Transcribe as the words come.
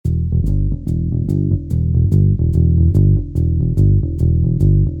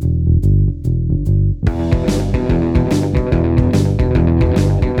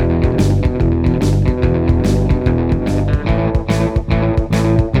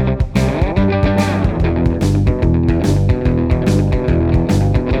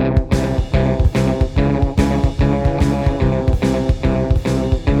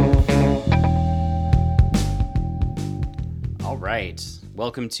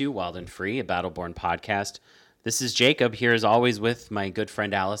Welcome to Wild and Free, a Battleborn podcast. This is Jacob, here as always with my good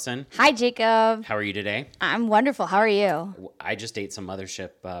friend Allison. Hi, Jacob. How are you today? I'm wonderful. How are you? I just ate some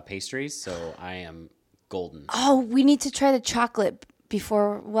Mothership pastries, so I am golden. Oh, we need to try the chocolate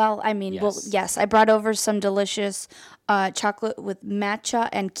before. Yes, I brought over some delicious chocolate with matcha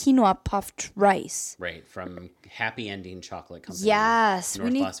and quinoa puffed rice. Right, from Happy Ending Chocolate Company. Yes.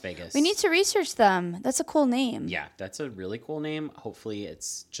 North Las Vegas. We need to research them. That's a cool name. Yeah, that's a really cool name. Hopefully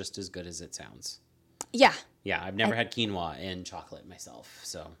it's just as good as it sounds. Yeah. Yeah, I've never had quinoa in chocolate myself,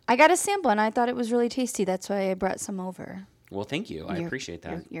 so. I got a sample and I thought it was really tasty. That's why I brought some over. Well, thank you. I appreciate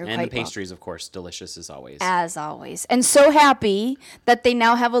that. You're and the quite pastries, of course, delicious as always. As always. And so happy that they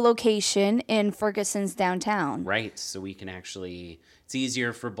now have a location in Ferguson's downtown. Right, so we can actually, it's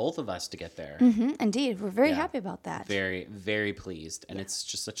easier for both of us to get there. Mm-hmm, indeed. We're very happy about that. Very, very pleased. And it's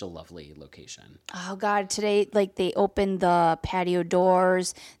just such a lovely location. Oh, God. Today, they opened the patio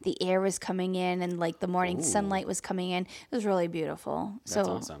doors. The air was coming in and, the morning sunlight was coming in. It was really beautiful. That's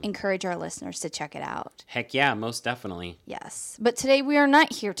awesome. Encourage our listeners to check it out. Heck yeah, most definitely. Yes. But today we are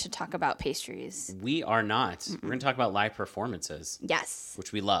not here to talk about pastries. We are not. We're going to talk about live performances. Yes.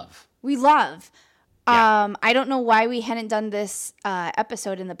 Which we love. We love. Yeah. I don't know why we hadn't done this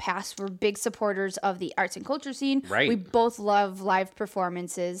episode in the past. We're big supporters of the arts and culture scene. Right. We both love live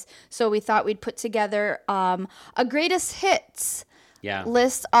performances. So we thought we'd put together a greatest hits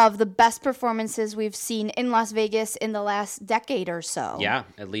list of the best performances we've seen in Las Vegas in the last decade or so. Yeah,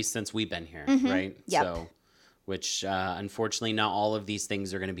 at least since we've been here, right? Yep. So, which unfortunately not all of these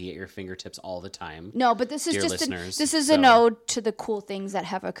things are going to be at your fingertips all the time. No, but this is dear just listeners. an ode to the cool things that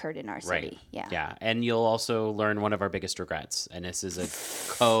have occurred in our city. Right. Yeah. Yeah, and you'll also learn one of our biggest regrets, and this is a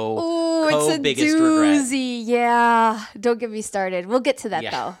It's a biggest regret. doozy. Yeah. Don't get me started. We'll get to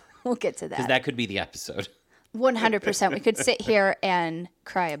that though. We'll get to Because that. that could be the episode. 100%. We could sit here and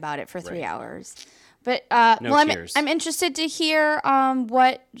cry about it for 3 hours. But tears. I'm interested to hear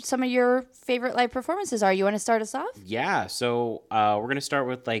what some of your favorite live performances are. You want to start us off? Yeah, so we're going to start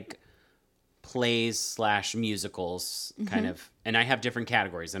with plays / musicals kind of. And I have different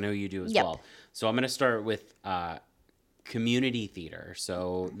categories. I know you do as well. So I'm going to start with community theater.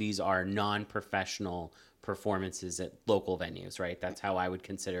 So these are non-professional performances at local venues, right? That's how I would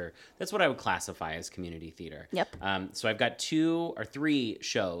consider, that's what I would classify as community theater. Yep. So I've got 2 or 3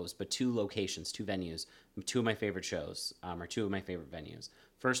 shows, but 2 locations, 2 venues. 2 of my favorite shows, or 2 of my favorite venues.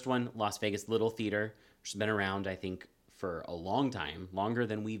 First one, Las Vegas Little Theater, which has been around, I think, for a long time, longer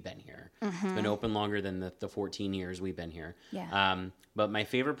than we've been here. It's been open longer than the 14 years we've been here. Yeah. But my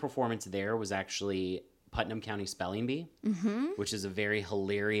favorite performance there was actually Putnam County Spelling Bee, which is a very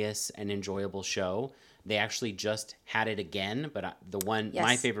hilarious and enjoyable show. They actually just had it again, but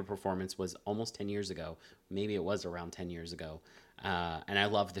my favorite performance was almost 10 years ago. Maybe it was around 10 years ago. And I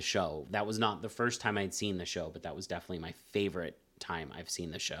love the show. That was not the first time I'd seen the show, but that was definitely my favorite time I've seen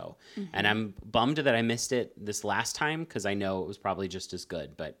the show. And I'm bummed that I missed it this last time because I know it was probably just as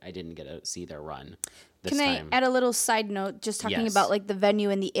good, but I didn't get to see their run this time. I add a little side note, just talking about the venue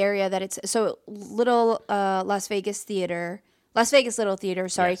and the area that it's so Little Las Vegas Little Theater,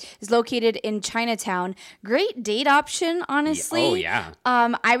 is located in Chinatown. Great date option, honestly. Oh, yeah.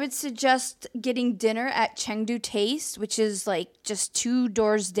 I would suggest getting dinner at Chengdu Taste, which is just 2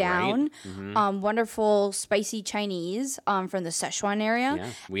 doors down. Right. Wonderful spicy Chinese from the Sichuan area. Yeah,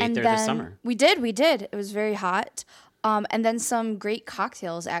 we ate there this summer. We did. It was very hot. And then some great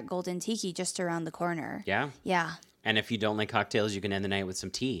cocktails at Golden Tiki just around the corner. Yeah. Yeah. And if you don't like cocktails, you can end the night with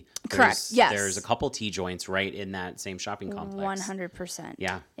some tea. Correct. Yes. There's a couple tea joints right in that same shopping complex. 100%.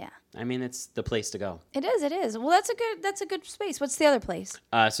 Yeah. Yeah. I mean, it's the place to go. It is. It is. Well, that's a good space. What's the other place?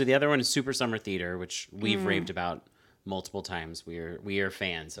 So the other one is Super Summer Theater, which we've raved about multiple times. We are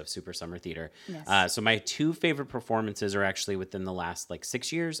fans of Super Summer Theater. Yes. So my 2 favorite performances are actually within the last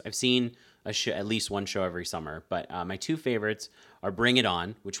 6 years. I've seen at least one show every summer, but my 2 favorites are Bring It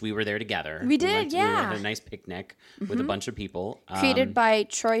On, which we were there together. We did, We had a nice picnic with a bunch of people. Created by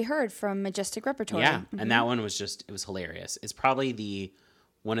Troy Hurd from Majestic Repertory. Yeah, and that one was it was hilarious. It's probably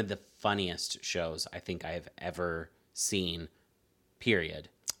one of the funniest shows I think I've ever seen, period.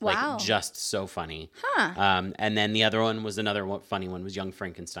 Wow. Just so funny. Huh. And then the other one was funny one was Young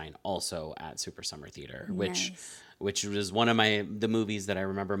Frankenstein, also at Super Summer Theater, which was one of the movies that I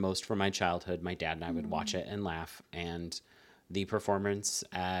remember most from my childhood. My dad and I would watch it and laugh, and the performance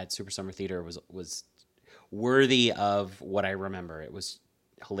at Super Summer Theater was worthy of what I remember. It was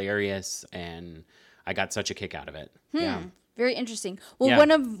hilarious, and I got such a kick out of it. Yeah. Very interesting. Well,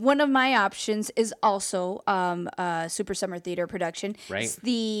 one of my options is also Super Summer Theater production. Right. It's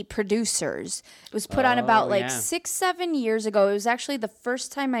The Producers. It was put on about 6-7 years ago. It was actually the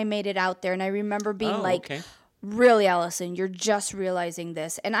first time I made it out there, and I remember being really, Allison, you're just realizing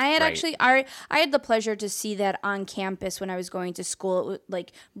this. And I had actually, I had the pleasure to see that on campus when I was going to school,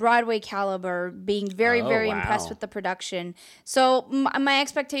 like Broadway caliber, being very, very impressed with the production. So my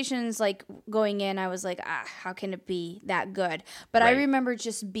expectations, like going in, I was like, how can it be that good? But I remember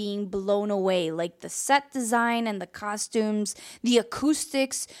just being blown away, like the set design and the costumes, the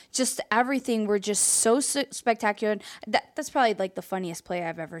acoustics, just everything were just so spectacular. That's probably like the funniest play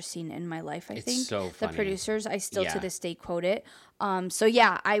I've ever seen in my life, I think. It's so funny. The Producers. I still to this day quote it. So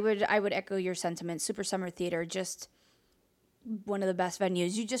yeah, I would echo your sentiment. Super Summer Theater, just one of the best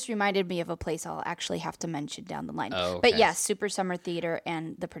venues. You just reminded me of a place I'll actually have to mention down the line. Oh, okay. But yes, Super Summer Theater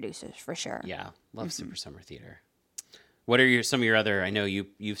and The Producers for sure. Yeah, love Super Summer Theater. What are some of your other? I know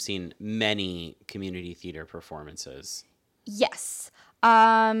you've seen many community theater performances. Yes. Well,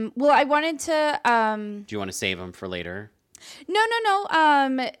 I wanted to. Do you want to save them for later? No.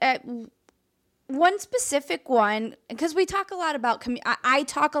 One specific one, because we talk a lot about, I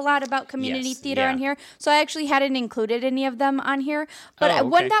talk a lot about community theater on here, so I actually hadn't included any of them on here. But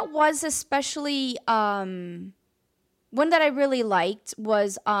one that was especially, one that I really liked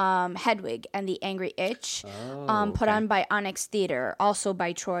was Hedwig and the Angry Itch, put on by Onyx Theater, also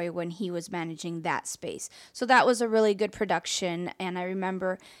by Troy when he was managing that space. So that was a really good production, and I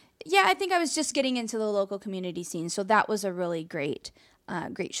remember, I think I was just getting into the local community scene, so that was a really great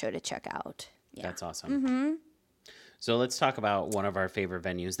show to check out. Yeah. That's awesome. Mm-hmm. So let's talk about one of our favorite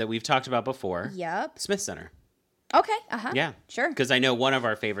venues that we've talked about before. Yep. Smith Center. Okay. Yeah. Sure. Because I know one of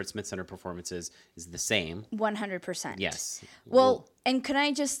our favorite Smith Center performances is the same. 100%. Yes. Well, and can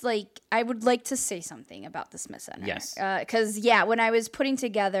I just I would like to say something about the Smith Center. Yes. Because when I was putting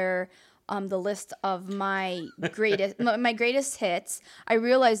together the list of my greatest hits, I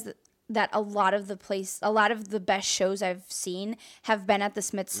realized that a lot of the best shows I've seen have been at the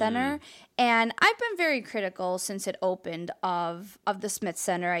Smith Center. And I've been very critical since it opened of the Smith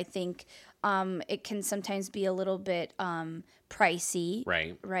Center. I think it can sometimes be a little bit pricey.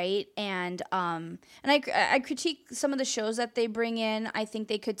 Right. And I critique some of the shows that they bring in. I think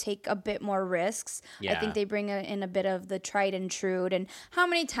they could take a bit more risks. Yeah. I think they bring in a bit of the tried and true. And how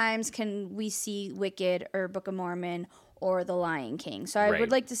many times can we see Wicked or Book of Mormon or The Lion King? So I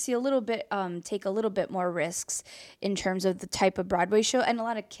would like to see a little bit, take a little bit more risks in terms of the type of Broadway show, and a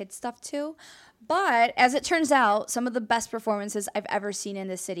lot of kid stuff too. But as it turns out, some of the best performances I've ever seen in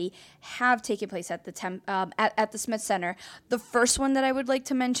the city have taken place at the at the Smith Center. The first one that I would like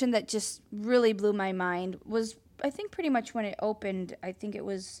to mention that just really blew my mind was, I think, pretty much when it opened. I think it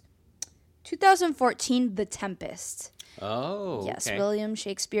was 2014, The Tempest. Oh, yes, okay. William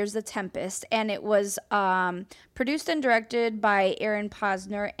Shakespeare's The Tempest, and it was produced and directed by Aaron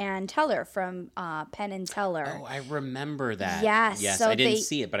Posner and Teller from Penn and Teller. Oh, I remember that. Yes, so I didn't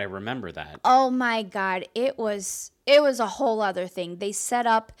see it, but I remember that. Oh my God, it was a whole other thing. They set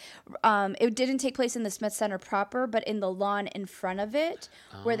up, it didn't take place in the Smith Center proper, but in the lawn in front of it,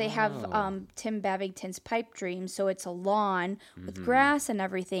 where they have Tim Babington's Pipe Dream. So it's a lawn with grass and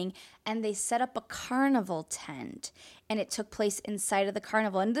everything, and they set up a carnival tent, and it took place inside of the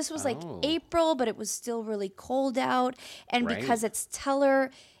carnival. And this was April, but it was still really cold out, and because it's Teller,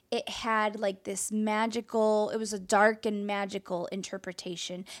 it had this magical, it was a dark and magical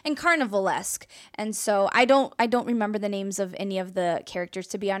interpretation and carnivalesque. And so I don't remember the names of any of the characters,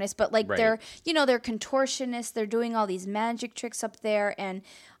 to be honest, but they're contortionists, they're doing all these magic tricks up there. And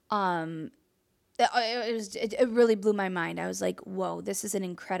it really blew my mind. I was like, whoa, this is an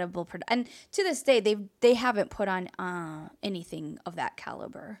incredible and to this day they haven't put on anything of that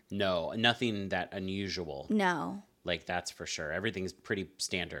caliber. No, nothing that unusual. No. That's for sure. Everything's pretty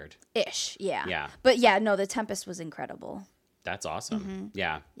standard. Ish, yeah. Yeah. But yeah, no, The Tempest was incredible. That's awesome. Mm-hmm.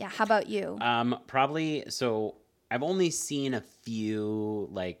 Yeah. Yeah, how about you? Probably, so I've only seen a few,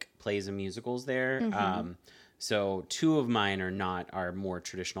 plays and musicals there. Mm-hmm. So two of mine are more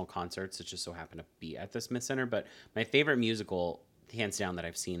traditional concerts that just so happen to be at the Smith Center. But my favorite musical, hands down, that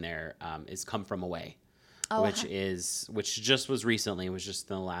I've seen there is Come From Away. Which just was recently, was just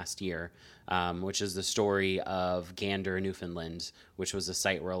in the last year, which is the story of Gander, Newfoundland, which was a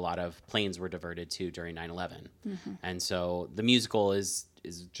site where a lot of planes were diverted to during 9/11. Mm-hmm. And so the musical is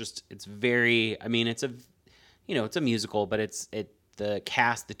just, it's very, I mean, it's a musical, but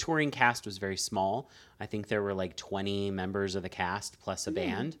the touring cast was very small. I think there were 20 members of the cast plus a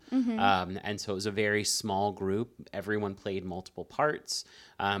band. Mm-hmm. And so it was a very small group. Everyone played multiple parts.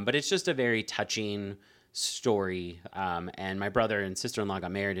 But it's just a very touching story. And my brother and sister-in-law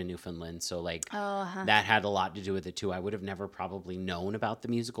got married in Newfoundland, so like that had a lot to do with it too. I would have never probably known about the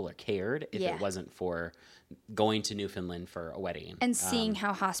musical or cared if it wasn't for going to Newfoundland for a wedding and seeing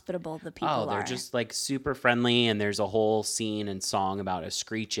how hospitable the people are. Oh, they're just like super friendly, and there's a whole scene and song about a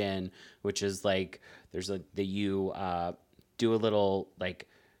screech-in, which is like you do a little like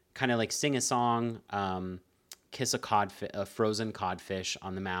kind of like sing a song, kiss a frozen codfish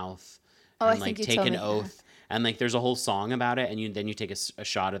on the mouth. And like take an oath, and like there's a whole song about it, and then you take a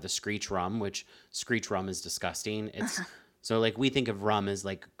shot of the Screech rum, which Screech rum is disgusting. It's so like we think of rum as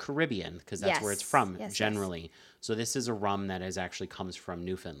like Caribbean because that's where it's from generally. Yes. So this is a rum that actually comes from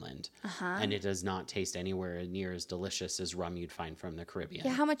Newfoundland, and it does not taste anywhere near as delicious as rum you'd find from the Caribbean.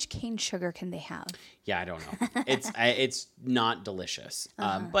 Yeah, how much cane sugar can they have? Yeah, I don't know. It's not delicious,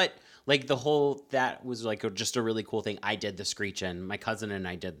 but like that was like just a really cool thing. I did the screech-in. My cousin and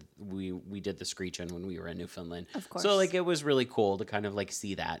I did we did the screech-in when we were in Newfoundland. Of course. So like it was really cool to kind of like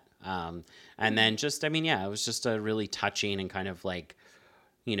see that, and then just it was just a really touching and kind of like,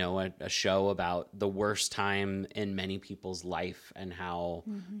 you know, a show about the worst time in many people's life and how,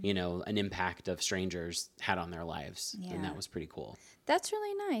 you know, an impact of strangers had on their lives. Yeah. And that was pretty cool. That's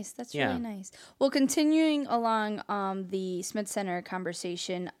really nice. Really nice. Well, continuing along the Smith Center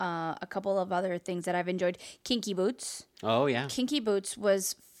conversation, a couple of other things that I've enjoyed. Kinky Boots. Oh, yeah. Kinky Boots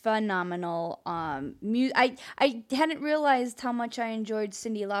was phenomenal. I hadn't realized how much I enjoyed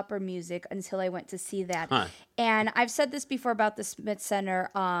Cyndi Lauper music until I went to see that. And I've said this before about the Smith Center.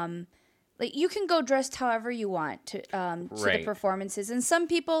 Like you can go dressed however you want to the performances, and some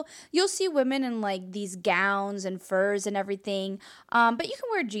people you'll see women in like these gowns and furs and everything, but you can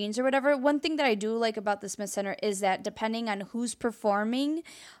wear jeans or whatever. One thing that I do like about the Smith Center is that depending on who's performing,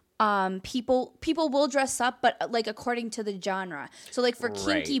 people will dress up, but like according to the genre. So like for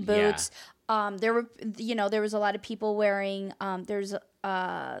Kinky Boots, there was a lot of people wearing.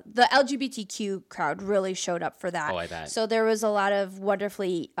 The LGBTQ crowd really showed up for that. Oh, I bet. So there was a lot of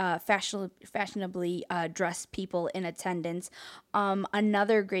wonderfully fashionably dressed people in attendance.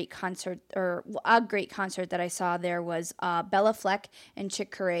 Another great concert, or a great concert that I saw there was Bella Fleck and Chick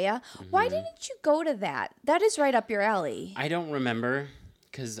Corea. Why didn't you go to that? That is right up your alley. I don't remember.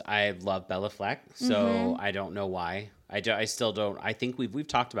 Because I love Bella Fleck, so I don't know why. I still don't. I think we've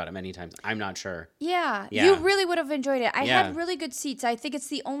talked about it many times. I'm not sure. Yeah. You really would have enjoyed it. I had really good seats. I think it's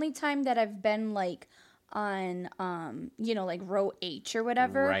the only time that I've been like on, like row H or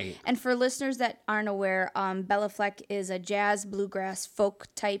whatever. Right. And for listeners that aren't aware, Bella Fleck is a jazz, bluegrass, folk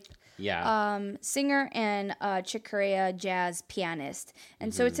type singer, and Chick Corea, jazz pianist.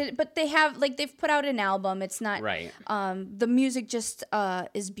 And so but they've put out an album. It's not the music just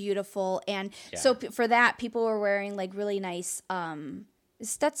is beautiful, and so for that people were wearing like really nice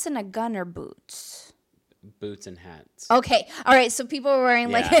Stetson a gunner boots. Boots and hats. Okay. All right. So people were wearing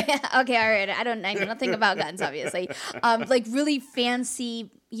like, okay. All right. I know nothing about guns, obviously. Like really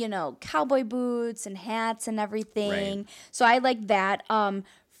fancy, cowboy boots and hats and everything. Right. So I like that.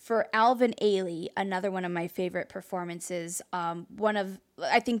 For Alvin Ailey, another one of my favorite performances, one of,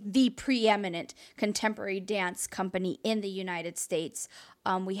 I think, the preeminent contemporary dance company in the United States.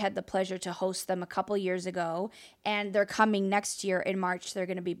 We had the pleasure to host them a couple years ago, and they're coming next year in March. They're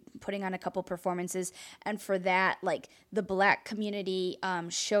going to be putting on a couple performances, and for that, like, the Black community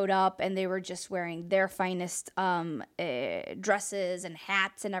showed up, and they were just wearing their finest dresses and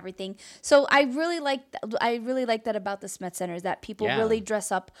hats and everything. So I really like that about the Smith Center, is that people really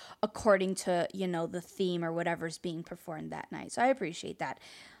dress up according to, the theme or whatever's being performed that night. So I appreciate that.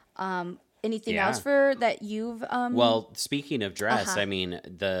 Anything else that you've Well, speaking of dress, I mean,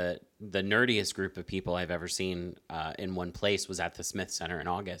 the nerdiest group of people I've ever seen in one place was at the Smith Center in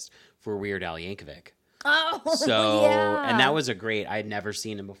August for Weird Al Yankovic. Oh, so and that was I had never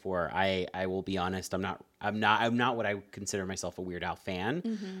seen him before. I will be honest, I'm not what I would consider myself a Weird Al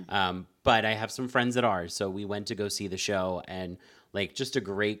fan. But I have some friends that are. So we went to go see the show, and like just a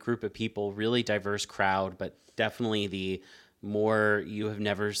great group of people, really diverse crowd, but definitely the more you have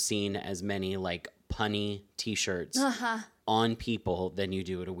never seen as many like punny t-shirts on people than you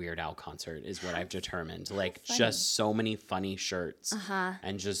do at a Weird Al concert is what I've determined. Like just so many funny shirts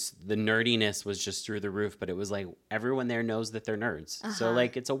and just the nerdiness was just through the roof, but it was like everyone there knows that they're nerds. So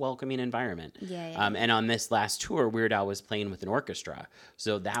like it's a welcoming environment. And on this last tour, Weird Al was playing with an orchestra.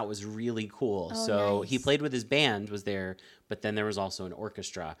 So that was really cool. So he played with his band was there, but then there was also an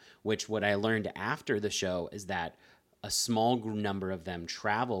orchestra, which what I learned after the show is that a small number of them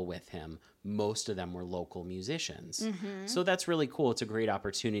travel with him. Most of them were local musicians. So that's really cool. It's a great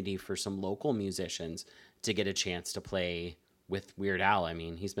opportunity for some local musicians to get a chance to play with Weird Al. I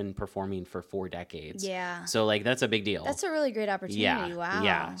mean, he's been performing for 4 decades. Yeah. So like that's a big deal. That's a really great opportunity. Yeah. Wow.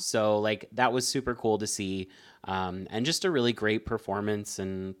 Yeah. So like that was super cool to see. And just a really great performance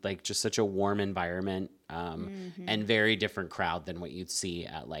and like just such a warm environment. And very different crowd than what you'd see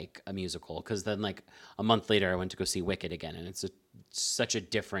at like a musical. Cause then like a month later I went to go see Wicked again, and it's such a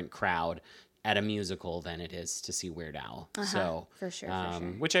different crowd at a musical than it is to see Weird Al. So for sure.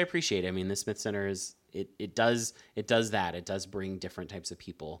 Which I appreciate. I mean, the Smith Center is, it does that. It does bring different types of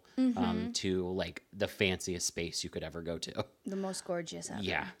people to like the fanciest space you could ever go to. The most gorgeous ever.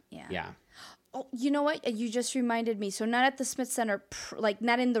 Yeah. Oh, you know what? You just reminded me. So not at the Smith Center, like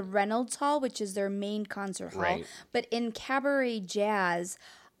not in the Reynolds Hall, which is their main concert hall, Right. but in Cabaret Jazz.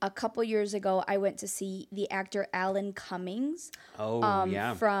 A couple years ago, I went to see the actor Alan Cummings. Oh,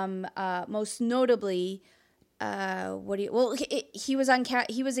 yeah. From most notably, he was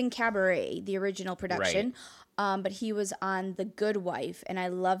in Cabaret, the original production. Right. But he was on The Good Wife, and I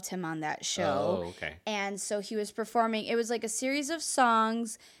loved him on that show. Oh, okay. And so he was performing. It was like a series of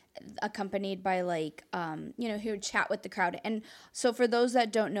songs accompanied by like, he would chat with the crowd. And so for those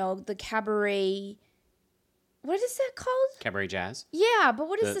that don't know, the Cabaret, what is that called? Cabaret Jazz? Yeah, but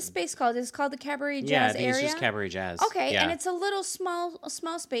what is the space called? It's called the Cabaret Jazz area? I think it's just Cabaret Jazz. Okay, yeah. and it's a little small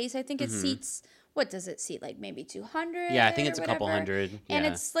space. I think it seats, what does it seat? Like maybe 200? Yeah, I think it's a whatever. couple hundred. And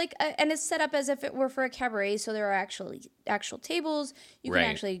yeah. it's like, and it's set up as if it were for a cabaret, so there are actual tables. You can Right.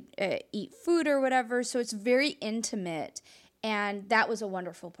 actually eat food or whatever, so it's very intimate. And that was a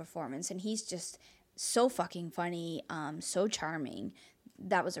wonderful performance, and he's just so fucking funny, so charming.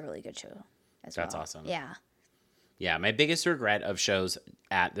 That was a really good show as well. That's awesome. Yeah. Yeah, my biggest regret of shows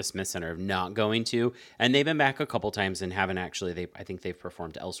at the Smith Center of not going to, and they've been back a couple times and haven't actually, I think they've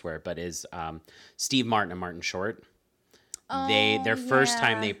performed elsewhere, but is Steve Martin and Martin Short. Their first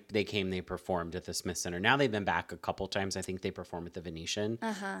time they came, they performed at the Smith Center. Now they've been back a couple times. I think they performed at the Venetian.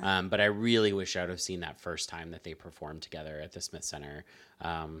 But I really wish I would have seen that first time that they performed together at the Smith Center.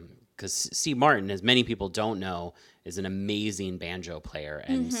 Because Steve Martin, as many people don't know, is an amazing banjo player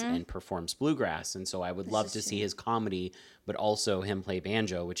and performs bluegrass. And so I would love to see his comedy, but also him play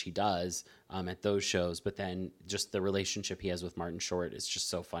banjo, which he does at those shows. But then just the relationship he has with Martin Short is just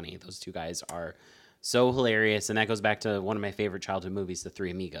so funny. Those two guys are so hilarious, and that goes back to one of my favorite childhood movies, The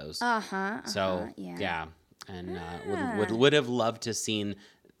Three Amigos. So yeah, and would have loved to seen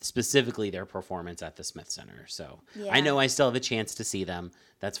specifically their performance at the Smith Center. So I know I still have a chance to see them.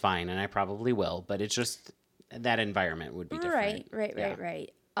 That's fine, and I probably will. But it's just that environment would be different. Right.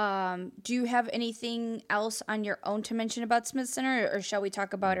 Do you have anything else on your own to mention about Smith Center, or shall we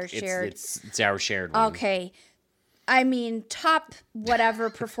talk about our shared? It's our shared one. Okay. I mean, top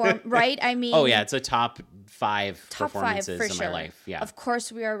whatever right? I mean, oh yeah, it's a top 5 performances for in my life. Yeah, of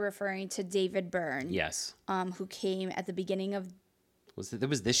course we are referring to David Byrne. Yes, who came at the beginning of. It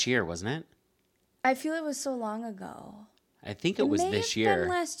was this year, wasn't it? I feel it was so long ago. I think it was this year. Been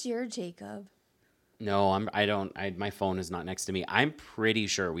last year, Jacob. No, my phone is not next to me. I'm pretty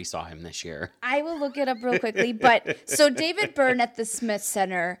sure we saw him this year. I will look it up real quickly. But so David Byrne at the Smith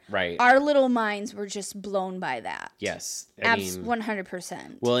Center, right? Our little minds were just blown by that. Yes,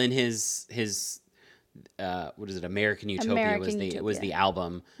 100%. Well, in his what is it? American Utopia was the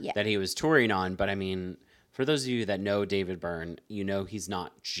album that he was touring on. But I mean, for those of you that know David Byrne, you know he's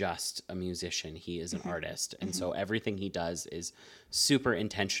not just a musician. He is an artist. And so everything he does is super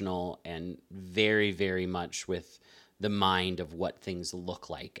intentional and very, very much with the mind of what things look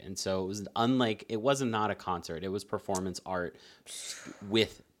like. And so it wasn't not a concert. It was performance art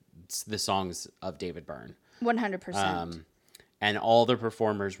with the songs of David Byrne. 100%. And all the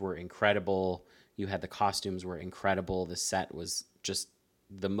performers were incredible. You had the costumes were incredible. The set was just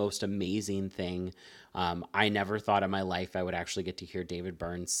the most amazing thing. I never thought in my life I would actually get to hear David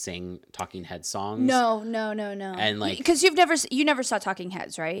Byrne sing Talking Heads songs. No. And like, because you never saw Talking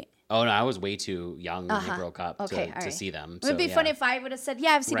Heads, right? Oh no, I was way too young when they broke up to see them. It would be funny if I would have said,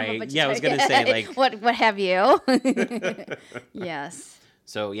 "Yeah, I've seen them." But I was gonna say like, what have you? Yes.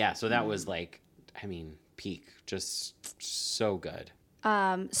 So that was like, I mean, peak, just so good.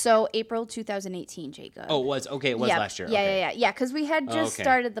 So April 2018, Jacob. Oh, it was last year. Yeah. Because we had just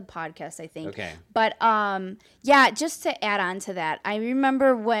started the podcast, I think. Okay. But just to add on to that, I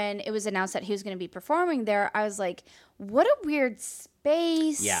remember when it was announced that he was going to be performing there. I was like, what a weird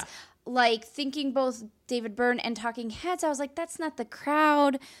space. Yeah. like thinking both David Byrne and Talking Heads, I was like, that's not the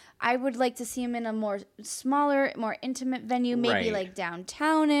crowd. I would like to see him in a more smaller, more intimate venue, maybe like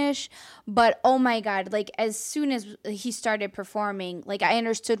downtownish. But oh my God, like as soon as he started performing, like I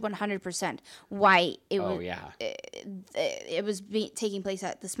understood 100% why it was taking place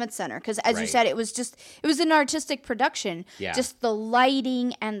at the Smith Center. Because as you said, it was an artistic production. Yeah. Just the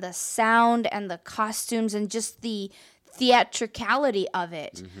lighting and the sound and the costumes and just the theatricality of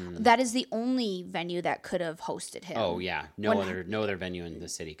it. Mm-hmm. That is the only venue that could have hosted him. Oh yeah, no other venue in the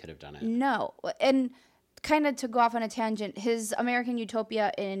city could have done it. No, and kind of to go off on a tangent, his American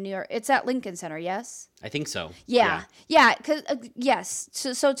Utopia in New York, it's at Lincoln Center, yes? I think so. Yeah, cause yes.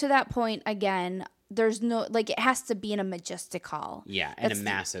 So to that point again, there's no like it has to be in a majestic hall. Yeah, and a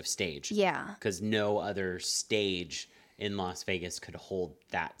massive stage. Yeah, because no other stage in Las Vegas could hold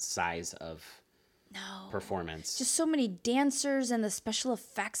that size of. Performance. Just so many dancers and the special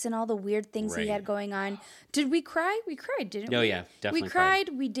effects and all the weird things he had going on. Did we cry? We cried, didn't we? Oh, yeah, definitely. We cried.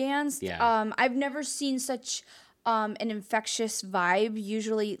 We danced. Yeah. I've never seen such an infectious vibe.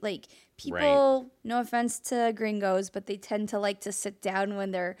 Usually, like, people, no offense to gringos, but they tend to like to sit down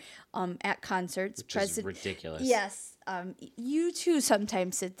when they're at concerts. Which is ridiculous. Yes. You too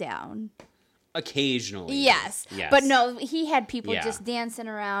sometimes sit down. Occasionally. Yes. But no, he had people just dancing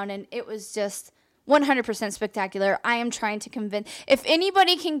around, and it was just 100% spectacular. I am trying to convince, if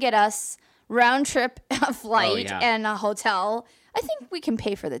anybody can get us round trip a flight and a hotel, I think we can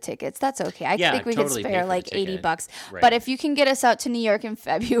pay for the tickets. That's okay. I think we totally could spare like $80. Right. But if you can get us out to New York in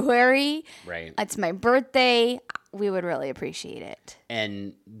February, it's my birthday, we would really appreciate it.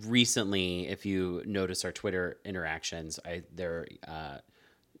 And recently, if you notice our Twitter interactions,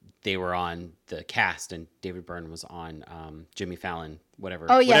 they were on the cast, and David Byrne was on Jimmy Fallon, whatever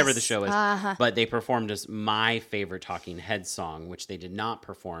the show is. Uh-huh. But they performed my favorite Talking Heads song, which they did not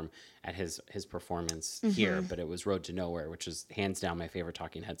perform at his performance here, but it was Road to Nowhere, which is hands down my favorite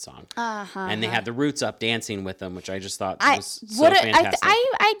Talking Heads song. And they had the Roots up dancing with them, which I just thought was so fantastic.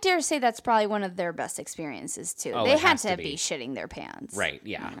 I dare say that's probably one of their best experiences, too. They had to be shitting their pants. Right,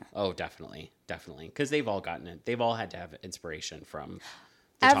 yeah. Oh, definitely. Because they've all gotten it. They've all had to have inspiration from...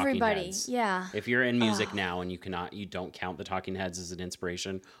 Everybody, yeah. If you're in music now and you don't count the Talking Heads as an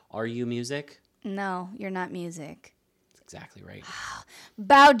inspiration, are you music? No, you're not music. That's exactly right.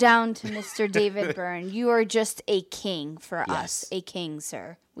 Bow down to Mr. David Byrne. You are just a king for us. A king,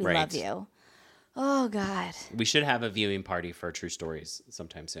 sir. We love you. Oh, God. We should have a viewing party for True Stories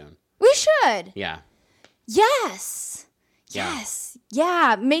sometime soon. We should. Yeah. Yes. Yes.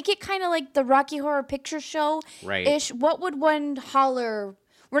 Yeah. Make it kind of like the Rocky Horror Picture Show. Ish. What would one holler...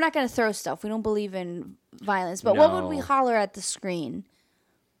 We're not going to throw stuff. We don't believe in violence. But what would we holler at the screen?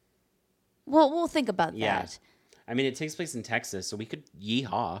 We'll think about that. I mean, it takes place in Texas, so we could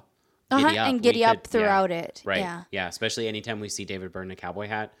yeehaw. And giddy up throughout it. Right. Yeah. Especially anytime we see David Byrne in a cowboy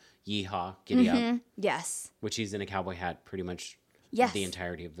hat. Yeehaw. Giddy up. Yes. Which he's in a cowboy hat pretty much the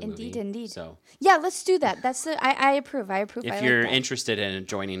entirety of the movie. Indeed. So yeah, let's do that. That's I approve. If you're interested in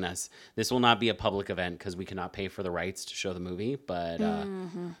joining us, this will not be a public event because we cannot pay for the rights to show the movie, but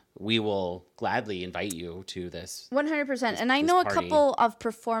we will gladly invite you to this. 100%. And I know a couple of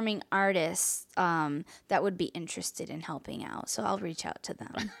performing artists that would be interested in helping out, so I'll reach out to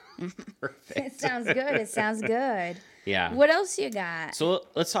them. Perfect. It sounds good. Yeah. What else you got? So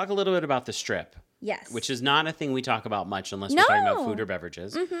let's talk a little bit about the Strip. Yes. Which is not a thing we talk about much unless we're talking about food or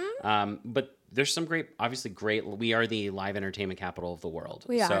beverages. But there's some great, we are the live entertainment capital of the world.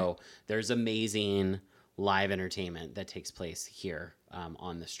 We are. So there's amazing live entertainment that takes place here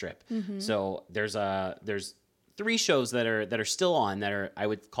on the Strip. So there's 3 shows that are still on that are, I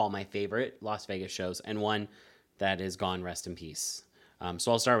would call my favorite Las Vegas shows, and one that is gone, rest in peace.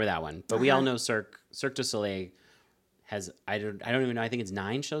 So I'll start with that one. But we all know Cirque du Soleil has, I don't even know, I think it's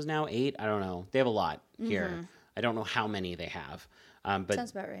 9 shows now, 8, I don't know. They have a lot here. I don't know how many they have. But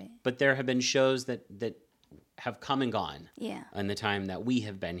sounds about right. But there have been shows that have come and gone in the time that we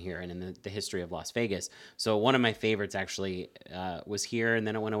have been here and in the history of Las Vegas. So one of my favorites actually was here and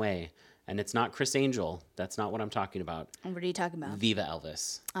then it went away. And it's not Chris Angel. That's not what I'm talking about. What are you talking about? Viva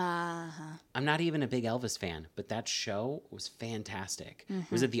Elvis. I'm not even a big Elvis fan, but that show was fantastic. It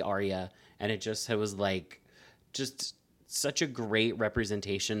was at the Aria, and it was like just such a great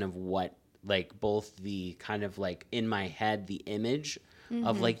representation of what, like, both the kind of like in my head, the image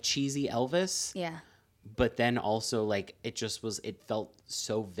of like cheesy Elvis. Yeah. But then also like it felt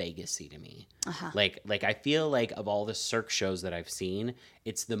so Vegas-y to me. Like I feel like of all the Cirque shows that I've seen,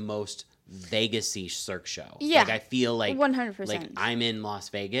 it's the most Vegas-y Cirque show. Yeah. Like I feel like 100%. Like I'm in Las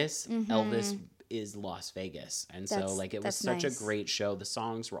Vegas. Elvis is Las Vegas. And so like it was such a great show. The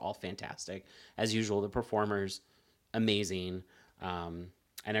songs were all fantastic. As usual, the performers, amazing. And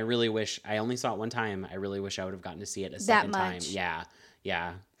I really wish, I only saw it one time. I really wish I would have gotten to see it a second time. Yeah.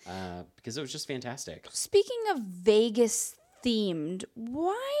 Yeah. Because it was just fantastic. Speaking of Vegas themed,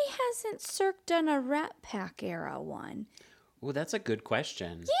 why hasn't Cirque done a Rat Pack era one? Well, that's a good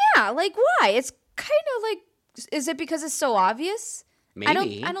question. Yeah, like why? It's kind of like, is it because it's so obvious?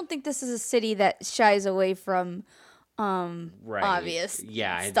 Maybe. I don't think this is a city that shies away from obvious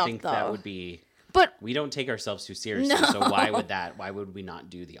I think though. That would be, but we don't take ourselves too seriously, so why would we not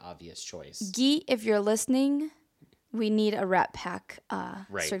do the obvious choice? Guy, if you're listening, we need a Rat Pack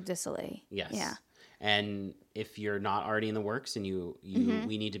Cirque du Soleil. Yes. Yeah. And if you're not already in the works and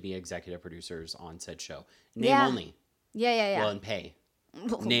we need to be executive producers on said show. Name only. Yeah. Well, and pay.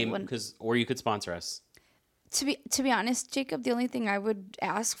 Name, or you could sponsor us. To be honest, Jacob, the only thing I would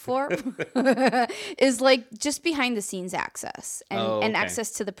ask for is like just behind the scenes access and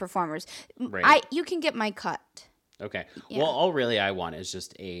access to the performers. Right. You can get my cut. Okay. Yeah. Well, all really I want is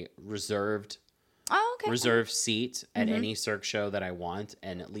just a reserved seat at any Cirque show that I want,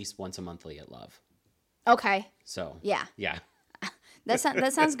 and at least once a monthly at Love. Okay. So. Yeah. That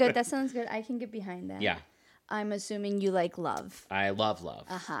sounds good. That sounds good. I can get behind that. Yeah. I'm assuming you like Love. I love Love.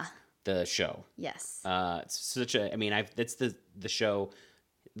 The show. Yes. It's such a. I mean, that's the show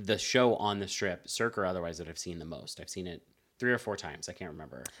on the Strip, Cirque or otherwise, that I've seen the most. I've seen it 3 or 4 times. I can't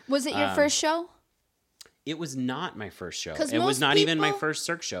remember. Was it your first show? It was not my first show. It was not even my first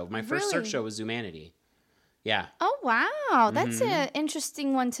Cirque show. My first Cirque show was Zumanity. Yeah. Oh, wow. That's an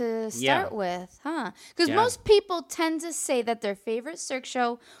interesting one to start with, huh? Because most people tend to say that their favorite Cirque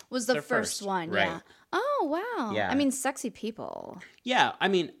show was the first one. Right. Yeah. Oh, wow. Yeah. I mean, sexy people. Yeah. I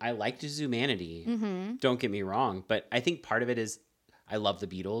mean, I liked Zumanity. Don't get me wrong. But I think part of it is I love the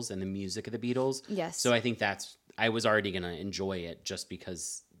Beatles and the music of the Beatles. Yes. So I think I was already going to enjoy it just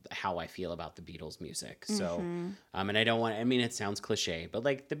because how I feel about the Beatles music. So, and I don't want, I mean, it sounds cliche, but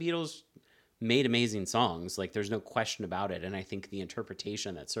like the Beatles made amazing songs. Like there's no question about it. And I think the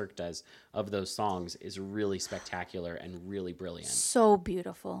interpretation that Cirque does of those songs is really spectacular and really brilliant. So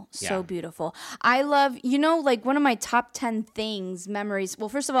beautiful. So beautiful. I love, like one of my top 10 memories. Well,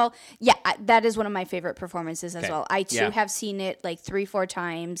 first of all, that is one of my favorite performances as well. I too have seen it like 3-4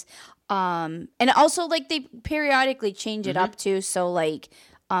 times. And also like they periodically change it up too. So like,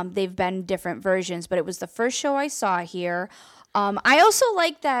 they've been different versions, but it was the first show I saw here. I also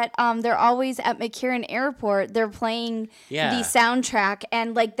like that they're always at McCarran Airport. They're playing the soundtrack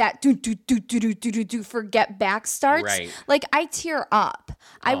and like that do Forget Back starts. Right. Like I tear up.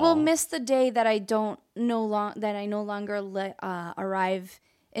 I will miss the day that I no longer arrive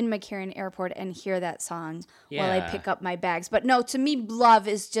in McCarran Airport and hear that song while I pick up my bags. But no, to me, Love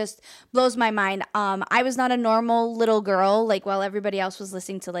is just blows my mind. I was not a normal little girl. Like while everybody else was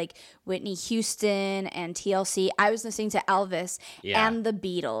listening to like Whitney Houston and TLC, I was listening to Elvis and the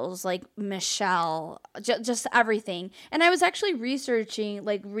Beatles, like Michelle, just everything. And I was actually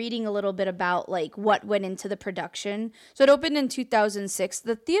reading a little bit about like what went into the production. So it opened in 2006.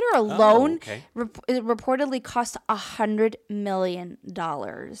 The theater alone reportedly cost $100 million.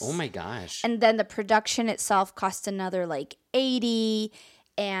 Oh my gosh. And then the production itself cost another like 80,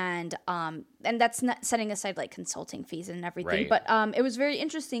 and that's not setting aside like consulting fees and everything. Right. But it was very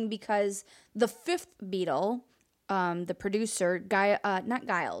interesting because the fifth Beatle, the producer,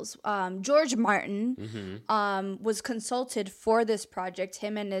 George Martin, was consulted for this project.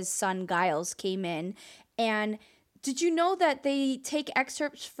 Him and his son Giles came in, and did you know that they take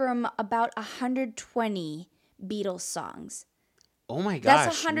excerpts from about 120 Beatles songs? Oh my gosh.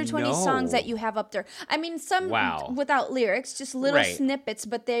 That's 120 songs that you have up there. I mean, some without lyrics, just little snippets,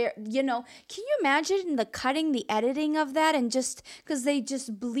 but they're, can you imagine the cutting, the editing of that? And just because they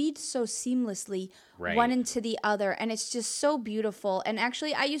just bleed so seamlessly one into the other. And it's just so beautiful. And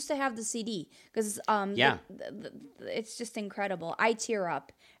actually, I used to have the CD because it's just incredible. I tear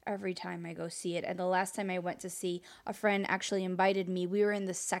up every time I go see it. And the last time I went to see, a friend actually invited me. We were in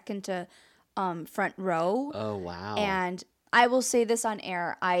the second to front row. Oh, wow. And I will say this on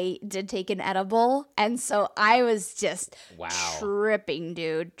air. I did take an edible, and so I was just tripping,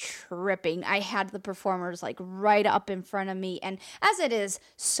 dude, tripping. I had the performers like right up in front of me, and as it is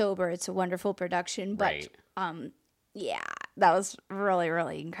sober, it's a wonderful production. But that was really,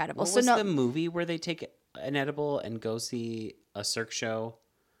 really incredible. What was the movie where they take an edible and go see a Cirque show?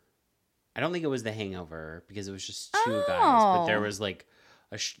 I don't think it was The Hangover because it was just two guys, but there was like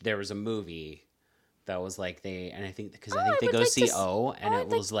there was a movie. That was like I think they go see O, and it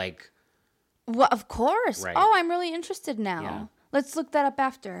was like. Well, of course. Right. Oh, I'm really interested now. Let's look that up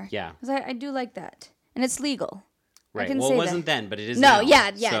after. Yeah. Because I do like that. And it's legal. Right. Well, it wasn't then, but it is now. No,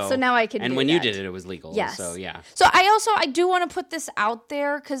 yeah. So now I can do And when that. you did it, it was legal. Yes. So, yeah. So I do want to put this out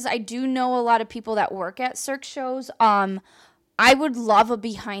there because I do know a lot of people that work at Cirque shows. I would love a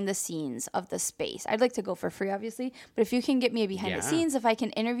behind the scenes of the space. I'd like to go for free, obviously. But if you can get me a behind the scenes, if I can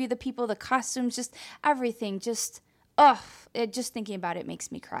interview the people, the costumes, just everything, just thinking about it makes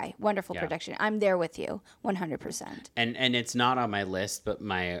me cry. Wonderful production. I'm there with you, 100%. And it's not on my list, but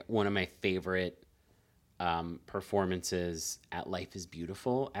one of my favorite performances at Life is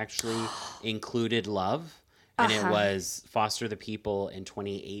Beautiful actually included Love. And it was Foster the People in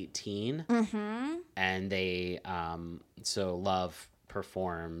 2018. Mm-hmm. And they, so Love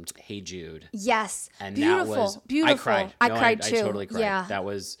performed Hey Jude. Yes. And beautiful. That was, beautiful. I cried. I cried too. I totally cried. Yeah. That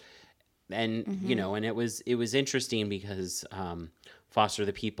was, and, you know, and it was interesting because Foster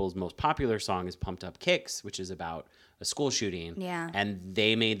the People's most popular song is Pumped Up Kicks, which is about a school shooting. Yeah. And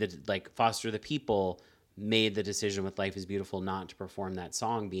they made Foster the People made the decision with Life is Beautiful not to perform that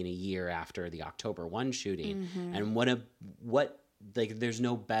song being a year after the October 1 shooting. Mm-hmm. And there's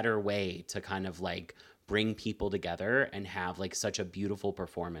no better way to kind of like bring people together and have like such a beautiful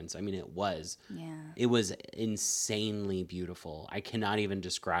performance. I mean, it was insanely beautiful. I cannot even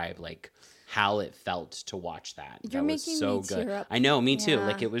describe like how it felt to watch that. You're making me tear up. I know, me too.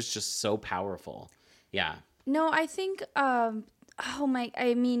 Like it was just so powerful. Yeah. No, I think,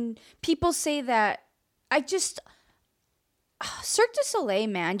 people say that Cirque du Soleil,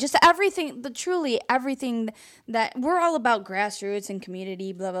 man, just everything, truly everything that we're all about grassroots and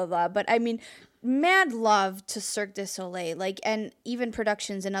community, blah, blah, blah. But I mean, mad love to Cirque du Soleil, and even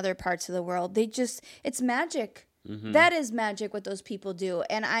productions in other parts of the world. It's magic. Mm-hmm. That is magic what those people do.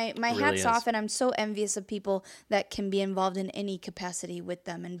 And my hat's off, and I'm so envious of people that can be involved in any capacity with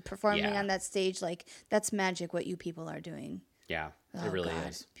them and performing on that stage. Like, that's magic what you people are doing. Yeah, it really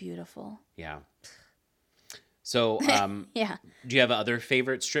is. Beautiful. Yeah. So, do you have other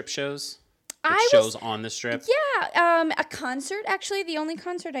favorite strip shows? Shows on the strip? Yeah, a concert, actually, the only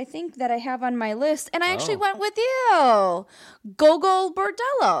concert I think that I have on my list, and I actually went with you. Gogol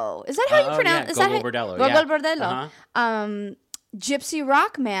Bordello. Is that how you pronounce it? Gogol Bordello. Gogol Bordello. Uh-huh. Gypsy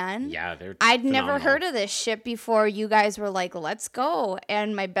Rock, man. Yeah, they're I'd phenomenal. never heard of this shit before you guys were like, let's go.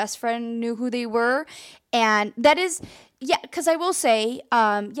 And my best friend knew who they were. And that is, because I will say,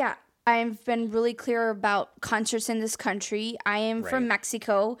 I've been really clear about concerts in this country. I am from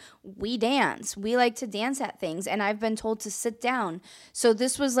Mexico. We dance. We like to dance at things. And I've been told to sit down. So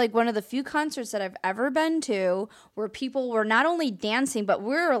this was like one of the few concerts that I've ever been to where people were not only dancing, but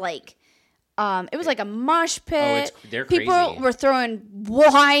we were like, it was like a mosh pit. They're people crazy. Were throwing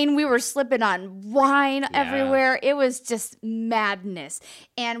wine. We were slipping on wine everywhere. It was just madness.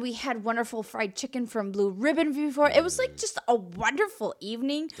 And we had wonderful fried chicken from Blue Ribbon before. It was like just a wonderful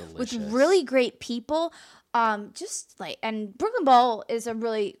evening with really great people. And Brooklyn Bowl is a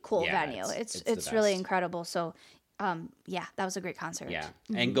really cool venue. It's really incredible. So that was a great concert. Yeah.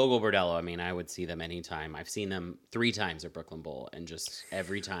 Mm-hmm. And Gogol Bordello, I mean, I would see them anytime. I've seen them 3 times at Brooklyn Bowl, and just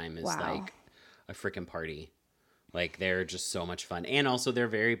every time is like a freaking party. Like, they're just so much fun. And also, they're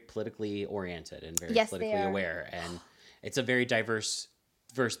very politically oriented and very politically aware. And it's a very diverse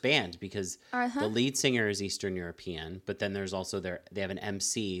band because the lead singer is Eastern European, but then there's also they have an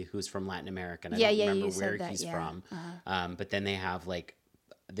MC who's from Latin America. And I don't remember where he's from. But then they have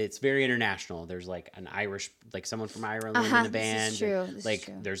it's very international. There's like an Irish, like someone from Ireland in the band. This is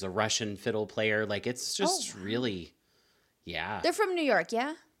true. There's a Russian fiddle player. Like, it's just really, They're from New York,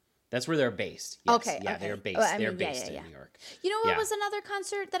 yeah? That's where they're based. Yes. Okay. Yeah, they're based. They're based in New York. You know what was another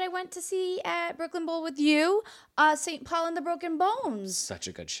concert that I went to see at Brooklyn Bowl with you? St. Paul and the Broken Bones. Such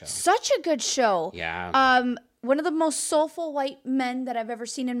a good show. Yeah. One of the most soulful white men that I've ever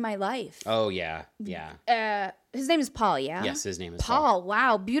seen in my life. Oh, yeah. Yeah. His name is Paul, yeah? Yes, his name is Paul.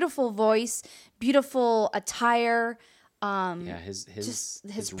 Wow. Beautiful voice, beautiful attire. His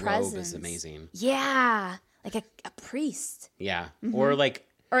presence. robe is amazing. Yeah. Like a priest. Yeah. Mm-hmm. Or like,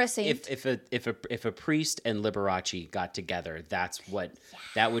 or a saint. If a priest and Liberace got together, that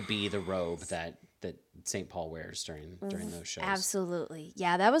would be the robe that St. Paul wears during those shows. Absolutely.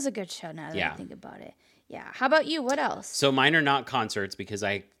 Yeah, that was a good show now that I think about it. Yeah. How about you? What else? So mine are not concerts because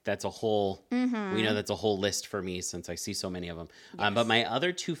that's a whole that's a whole list for me since I see so many of them. Yes. But my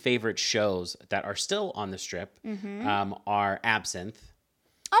other 2 favorite shows that are still on the strip are Absinthe.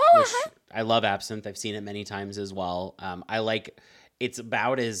 Oh, I love Absinthe. I've seen it many times as well. It's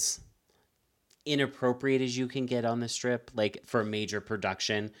about as inappropriate as you can get on the strip, like for major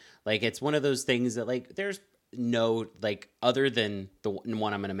production. Like, it's one of those things that, like, there's no, like, other than the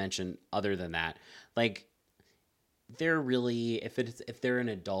one I'm going to mention, other than that, like, they're really, if they're an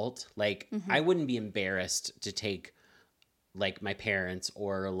adult, like I wouldn't be embarrassed to take like my parents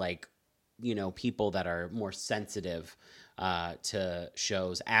or like, you know, people that are more sensitive to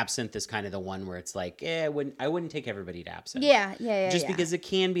shows. Absinthe is kind of the one where it's like, I wouldn't take everybody to Absinthe. Yeah. Because it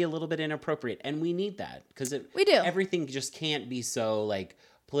can be a little bit inappropriate, and we need that because we do. Everything just can't be so like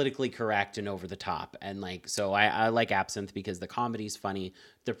politically correct and over the top, and like so I like Absinthe because the comedy's funny,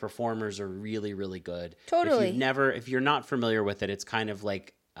 the performers are really, really good. Totally. If you're not familiar with it, it's kind of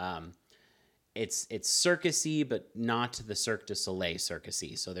like it's circusy, but not the Cirque du Soleil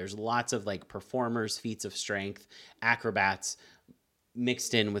circusy. So there's lots of like performers, feats of strength, acrobats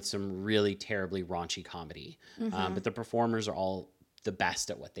mixed in with some really terribly raunchy comedy. But the performers are all the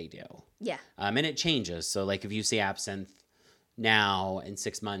best at what they do. Yeah. And it changes. So like if you see Absinthe now in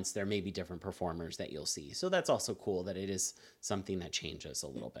 6 months, there may be different performers that you'll see. So that's also cool that it is something that changes a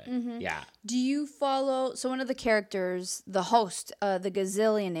little bit. Yeah. Do you follow, so one of the characters, the host, the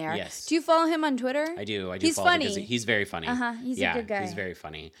Gazillionaire. Yes. Do you follow him on Twitter? I do. He's funny. He's very funny. He's a good guy. He's very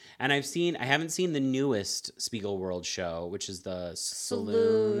funny. And I haven't seen the newest Spiegel World show, which is the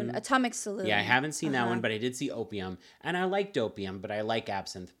Saloon. Atomic Saloon. Yeah, I haven't seen that one, but I did see Opium. And I liked Opium, but I like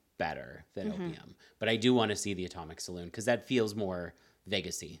Absinthe better than Opium. But I do want to see the Atomic Saloon because that feels more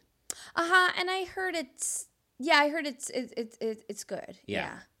Vegas-y. And I heard it's good.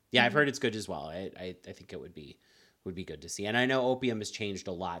 Yeah, I've heard it's good as well. I think it would be good to see. And I know Opium has changed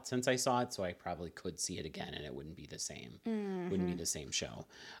a lot since I saw it, so I probably could see it again and it wouldn't be the same. Wouldn't be the same show.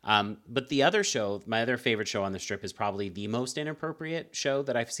 But the other show, my other favorite show on the Strip is probably the most inappropriate show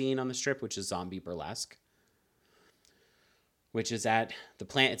that I've seen on the Strip, which is Zombie Burlesque, which is at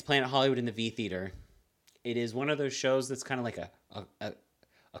it's Planet Hollywood in the V Theater. It is one of those shows that's kind of like a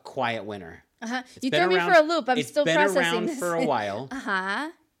quiet winner. You threw me for a loop. I'm still processing this. It's been around for a while.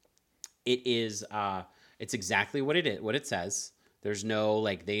 It is. It's exactly what it says. There's no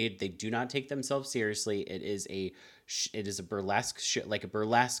like they do not take themselves seriously. It is a burlesque like a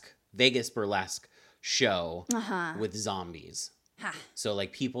burlesque Vegas burlesque show with zombies. So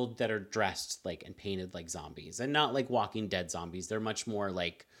like people that are dressed like and painted like zombies, and not like Walking Dead zombies. They're much more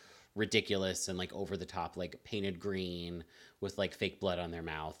like ridiculous and like over the top, like painted green with like fake blood on their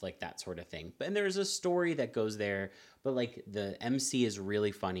mouth, like that sort of thing. And there's a story that goes there, but like the MC is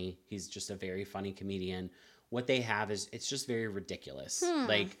really funny. He's just a very funny comedian. What they have is it's just very ridiculous.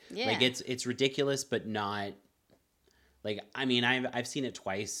 Like it's ridiculous, but not like, I mean, I've seen it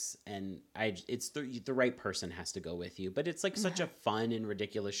twice, and it's the right person has to go with you. But it's like such a fun and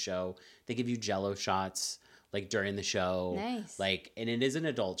ridiculous show. They give you Jell-O shots like during the show. Nice. Like, and it is an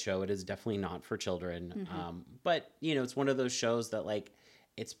adult show. It is definitely not for children. But you know, it's one of those shows that like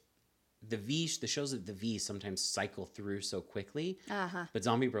it's the shows at the V sometimes cycle through so quickly. But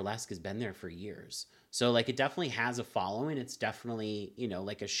Zombie Burlesque has been there for years. So like it definitely has a following. It's definitely, you know,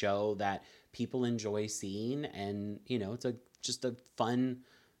 like a show that people enjoy seeing, and you know, it's just a fun,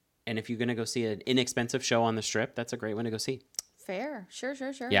 and if you're going to go see an inexpensive show on the Strip, that's a great one to go see. Fair. Sure.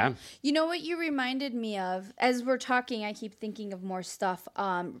 Yeah. You know what you reminded me of? As we're talking, I keep thinking of more stuff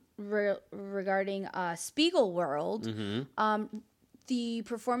regarding Spiegel World. The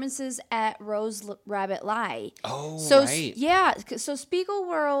performances at Rose Rabbit Lie. Right. Yeah. So Spiegel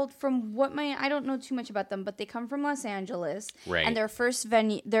World, from what I don't know too much about them, but they come from Los Angeles. Right. And their first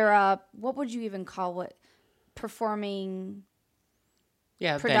venue, their, what would you even call it? Performing...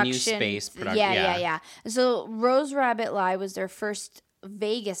 Yeah, production. Venue space. Yeah. So Rose Rabbit Lie was their first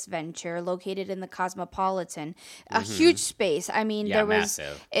Vegas venture, located in the Cosmopolitan, a huge space. I mean, there was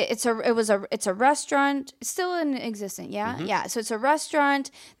massive. It's a restaurant still in existence. Yeah. So it's a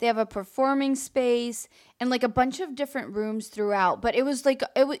restaurant. They have a performing space and like a bunch of different rooms throughout. But it was like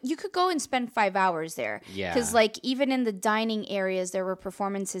you could go and spend 5 hours there. Yeah. Because like even in the dining areas, there were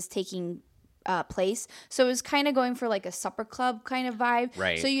performances taking place. So it was kind of going for like a supper club kind of vibe.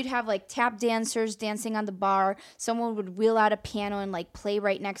 Right. So you'd have like tap dancers dancing on the bar. Someone would wheel out a piano and like play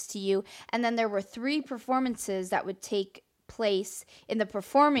right next to you. And then there were 3 performances that would take place in the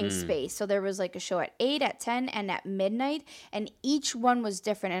performing space. So there was like a show at 8, at 10, and at midnight, and each one was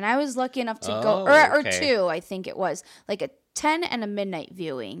different. And I was lucky enough to go, or 2, I think it was, like a 10 and a midnight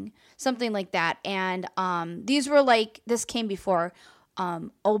viewing, something like that. And these were like, this came before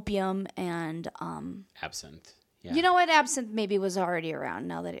Opium and Absinthe. Yeah. You know what? Absinthe maybe was already around.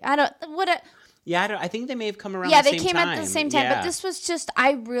 Now that I think they may have come around. Yeah, the they same came time. at the same time. Yeah. But this was just,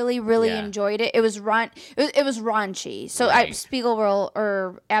 I really enjoyed it. It was it was raunchy. So right. Spiegel World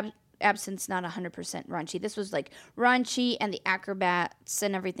or Absinthe not 100% raunchy. This was like raunchy, and the acrobats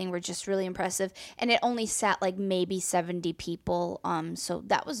and everything were just really impressive. And it only sat like maybe 70 people. So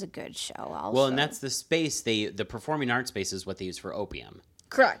that was a good show also. Well, and that's the space the performing arts space is what they use for Opium.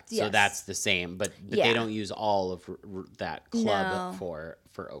 Correct. So that's the same, but they don't use all of that club for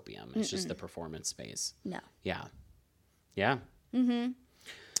Opium. It's just the performance space. No. Yeah. Yeah. Mm-hmm.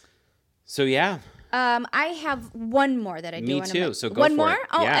 So yeah. I have one more that I do. Me too. So go one for more? it.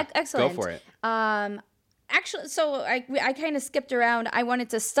 Oh, yeah. Excellent. Go for it. Actually, so I kind of skipped around. I wanted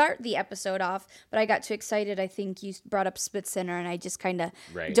to start the episode off, but I got too excited. I think you brought up Spitz Center, and I just kind of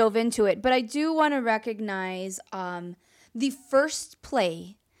dove into it. But I do want to recognize the first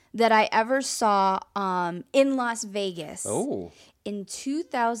play that I ever saw in Las Vegas. Oh. In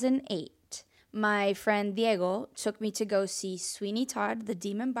 2008. My friend Diego took me to go see Sweeney Todd, the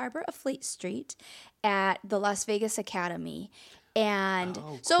Demon Barber of Fleet Street, at the Las Vegas Academy. And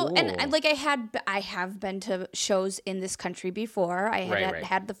cool. and like I have been to shows in this country before. I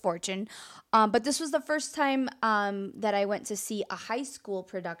had the fortune. But this was the first time that I went to see a high school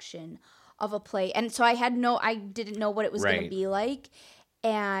production of a play. And so I didn't know what it was going to be like.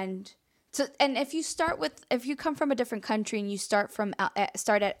 And if you come from a different country and you start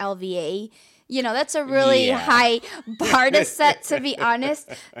at LVA, that's a really high bar to set, to be honest.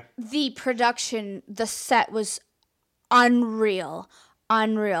 The production, the set was unreal.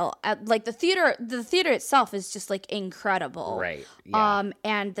 Like the theater itself is just like incredible. Right. Yeah.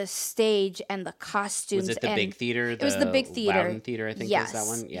 And the stage and the costumes. Was it the big theater? It was the big theater. Loudon Theater, I think is that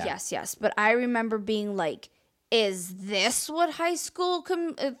one. Yeah. Yes. But I remember being like, is this what high school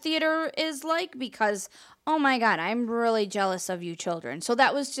theater is like? Because, oh my God, I'm really jealous of you children. So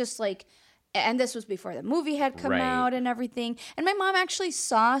that was just like, and this was before the movie had come out and everything. And my mom actually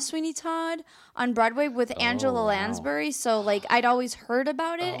saw Sweeney Todd on Broadway with Angela Lansbury. So like I'd always heard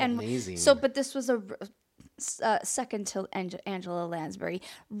about it. Amazing. So, but this was a second to Angela Lansbury.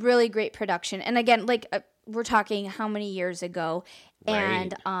 Really great production. And again, like we're talking how many years ago.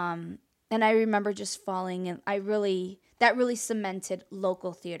 Right. And I remember just falling, and that really cemented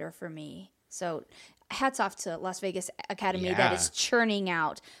local theater for me. So hats off to Las Vegas Academy that is churning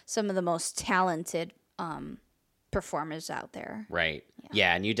out some of the most talented performers out there. Right.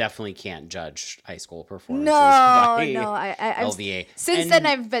 Yeah, and you definitely can't judge high school performances. No, I LVA. Since then,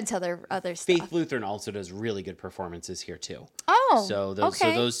 I've been to other stuff. Faith Lutheran also does really good performances here too. Oh, so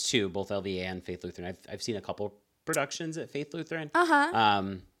those two, both LVA and Faith Lutheran, I've seen a couple productions at Faith Lutheran.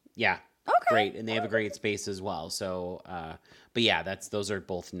 Yeah. Okay. Great, and they have a great space as well. So, but yeah, those are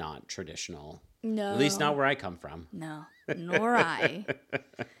both not traditional. No, at least not where I come from. No, nor I.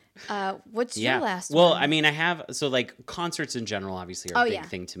 What's your last one? Well, I mean, I have like concerts in general, obviously, are a big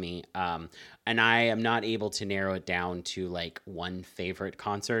thing to me. And I am not able to narrow it down to like one favorite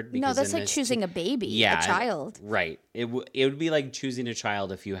concert. No, that's like choosing a baby, a child. Right. It would be like choosing a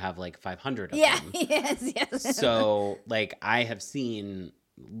child if you have like 500 of them. Yes. So like I have seen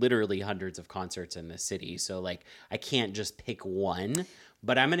literally hundreds of concerts in this city. So like I can't just pick one,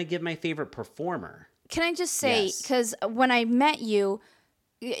 but I'm going to give my favorite performer. Can I just say, because when I met you,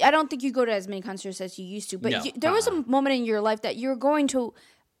 I don't think you go to as many concerts as you used to, but there was a moment in your life that you're going to,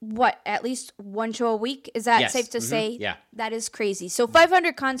 at least one show a week? Is that safe to say? Yeah. That is crazy. So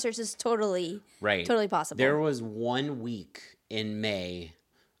 500 concerts is totally possible. There was 1 week in May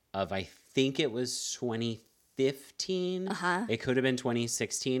of, I think it was 2015. It could have been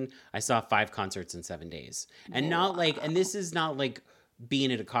 2016. I saw 5 concerts in 7 days. And and this is not like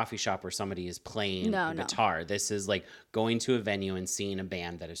being at a coffee shop where somebody is playing a guitar. This is like going to a venue and seeing a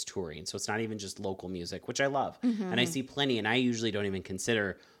band that is touring. So it's not even just local music, which I love. And I see plenty, and I usually don't even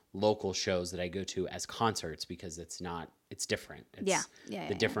consider local shows that I go to as concerts because it's different. It's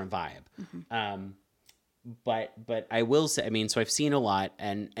the different vibe. But I will say, I mean, so I've seen a lot,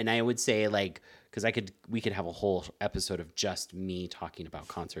 and I would say like, because we could have a whole episode of just me talking about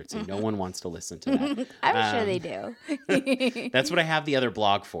concerts, and no one wants to listen to that. I'm sure they do. That's what I have the other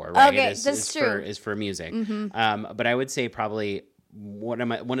blog for, right? Okay, that's true. Is for music. But I would say probably one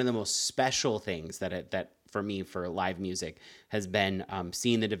of the most special things that for me for live music has been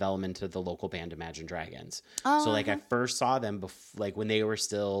seeing the development of the local band Imagine Dragons. So like I first saw them like when they were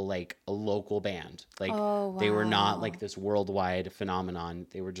still like a local band. Like they were not like this worldwide phenomenon.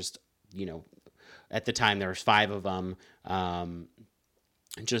 They were just, at the time there was 5 of them.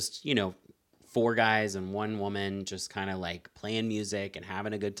 Just, 4 guys and 1 woman just kind of like playing music and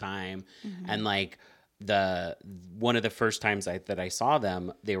having a good time. And like one of the first times that I saw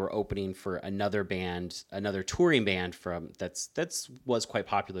them, they were opening for another band, another touring band that's was quite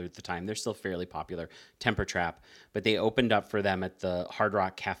popular at the time. They're still fairly popular, Temper Trap, but they opened up for them at the Hard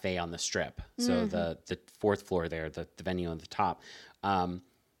Rock Cafe on the Strip. So the fourth floor there, the venue on the top. And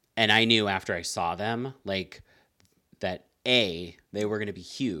I knew after I saw them, like, that A, they were going to be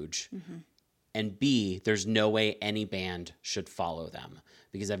huge, and B, there's no way any band should follow them,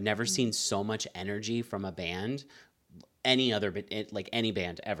 because I've never seen so much energy from a band, any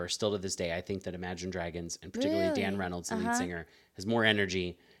band ever. Still to this day, I think that Imagine Dragons, and particularly Dan Reynolds, the lead singer, has more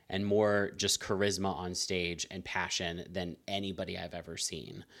energy and more just charisma on stage and passion than anybody I've ever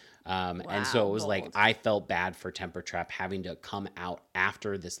seen. And so it was like, I felt bad for Temper Trap having to come out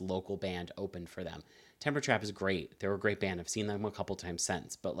after this local band opened for them. Temper Trap is great. They're a great band. I've seen them a couple times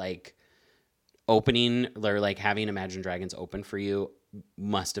since, but like, opening or like having Imagine Dragons open for you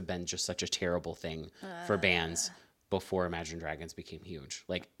must have been just such a terrible thing for bands before Imagine Dragons became huge.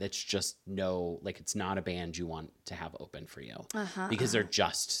 Like, it's just it's not a band you want to have open for you because they were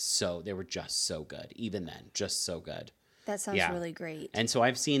just so good. Even then, just so good. That sounds really great. And so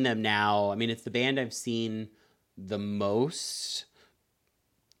I've seen them now. I mean, it's the band I've seen the most.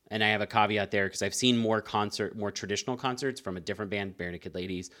 And I have a caveat there because I've seen more traditional concerts from a different band, Barenaked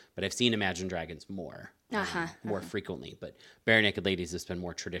Ladies, but I've seen Imagine Dragons more frequently. But Barenaked Ladies has been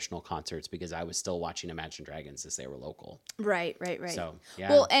more traditional concerts because I was still watching Imagine Dragons as they were local. Right. So,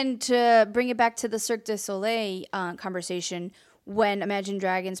 yeah. Well, and to bring it back to the Cirque du Soleil conversation, when Imagine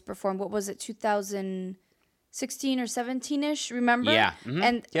Dragons performed, what was it, 2016 or 17-ish, remember? Yeah.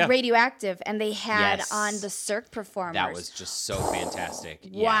 And Radioactive, and they had on the Cirque performers. That was just so fantastic.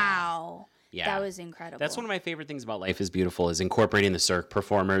 Wow. Yeah. That was incredible. That's one of my favorite things about Life is Beautiful, is incorporating the Cirque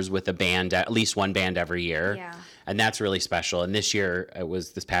performers with a band, at least one band every year. Yeah. And that's really special. And this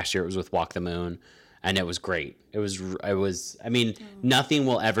past year, it was with Walk the Moon, and it was great. Nothing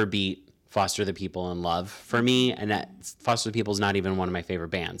will ever beat Foster the People in Love for me, and Foster the People is not even one of my favorite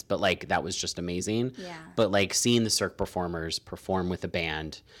bands, but like, that was just amazing. Yeah. But like, seeing the Cirque performers perform with a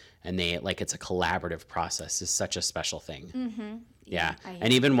band, and it's a collaborative process, is such a special thing. Yeah.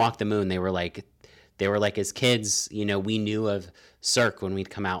 And even Walk the Moon, they were like as kids, we knew of Cirque when we'd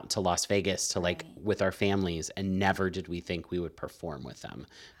come out to Las Vegas to with our families, and never did we think we would perform with them.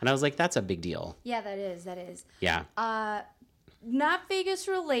 And I was like, that's a big deal. Yeah, that is. Yeah. Not Vegas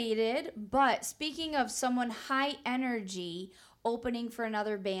related, but speaking of someone high energy opening for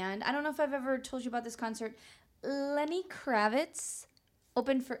another band, I don't know if I've ever told you about this concert. Lenny Kravitz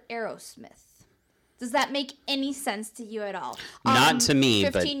opened for Aerosmith. Does that make any sense to you at all? Not to me,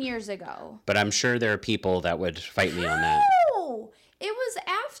 15 years ago. But I'm sure there are people that would fight me on that. No! It was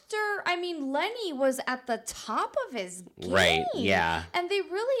after, Lenny was at the top of his game. Right, yeah. And they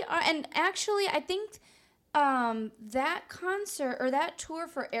really are. And actually, I think that concert or that tour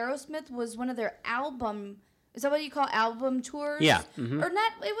for Aerosmith was one of their album. Is that what you call album tours? Yeah. Or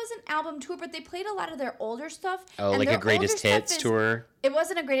not, it was an album tour, but they played a lot of their older stuff. Oh, like a greatest hits tour? It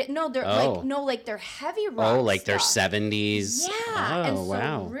wasn't a great, no, they're like their heavy rock Oh, like stuff. Their 70s. Yeah. Oh, and so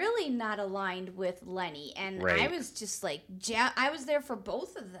wow. really not aligned with Lenny. And I was just like, I was there for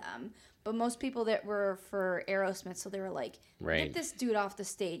both of them. But most people that were for Aerosmith, so they were like, get this dude off the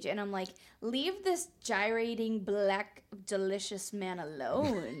stage. And I'm like, leave this gyrating black delicious man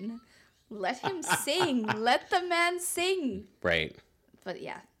alone. Let him sing. Let the man sing. Right. But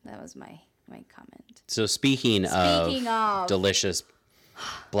yeah, that was my comment. So speaking of delicious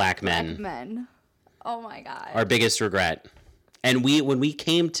black men. Oh my God. Our biggest regret. And when we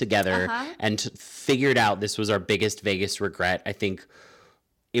came together and figured out this was our biggest Vegas regret, I think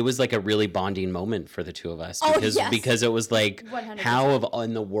it was like a really bonding moment for the two of us because it was like, 100%. How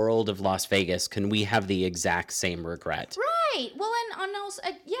in the world of Las Vegas can we have the exact same regret? Right. Well, and also,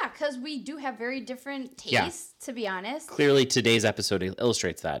 because we do have very different tastes, to be honest. Clearly, today's episode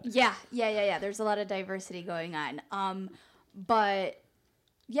illustrates that. Yeah. There's a lot of diversity going on. But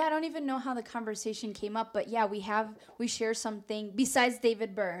yeah, I don't even know how the conversation came up, but yeah, we share something besides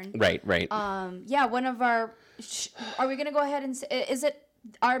David Byrne. Right. One of our, are we going to go ahead and say, is it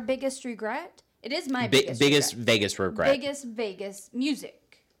our biggest regret? It is my biggest regret. Vegas regret. Biggest Vegas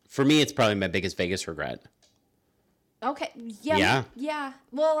music. For me, it's probably my biggest Vegas regret. Okay. Yeah.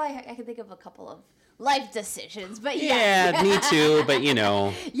 Well, I can think of a couple of life decisions, but yeah. Yeah, me too, but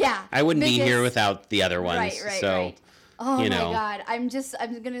yeah. I wouldn't be here without the other ones. Right. Oh my God. I'm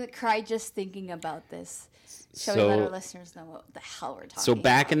going to cry just thinking about this. Shall we let our listeners know what the hell we're talking about? So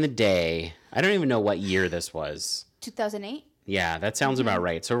back in the day, I don't even know what year this was. 2008? Yeah, that sounds about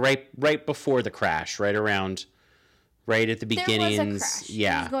right. So right before the crash, right around right at the beginnings. There was a crash.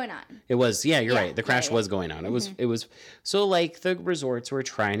 Yeah. It was going on. It was, you're right. The crash was going on. Mm-hmm. It was, so like the resorts were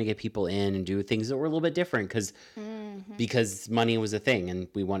trying to get people in and do things that were a little bit different because money was a thing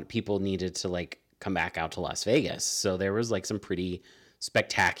and people needed to like come back out to Las Vegas. So there was like some pretty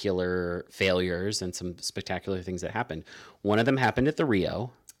spectacular failures and some spectacular things that happened. One of them happened at the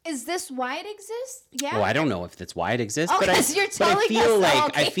Rio. Is this why it exists? Yeah. Oh, I don't know if that's why it exists, but I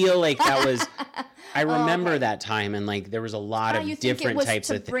feel like that was. I remember that time, and like there was a lot of different types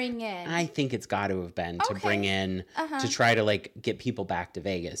of things. Bring in. I think it's got to have been to bring in to try to like get people back to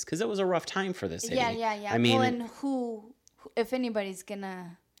Vegas because it was a rough time for the city. Yeah. I mean, well, and who, if anybody's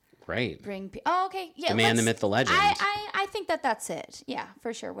gonna bring people? Oh, okay, yeah. The man, the myth, the legend. I think that's it. Yeah,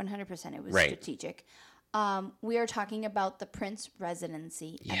 for sure, 100%. It was strategic. We are talking about the Prince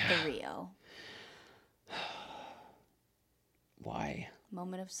residency at the Rio. Why?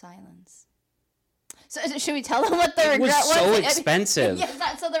 Moment of silence. So should we tell them what the regret was? It was so expensive.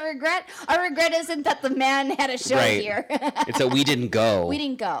 So our regret isn't that the man had a show here. It's that we didn't go. We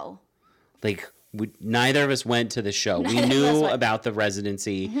didn't go. Like, neither of us went to the show. We knew about the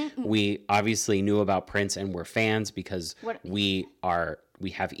residency. Mm-hmm. We obviously knew about Prince and we're fans because we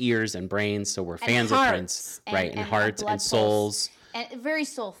have ears and brains, so we're fans of Prince. And hearts and souls. And very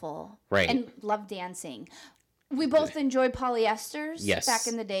soulful. Right. And love dancing. We both enjoyed polyesters back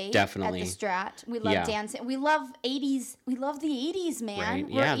in the day. Definitely. At the Strat. We love dancing. We love 80s. We love the 80s, man. Right.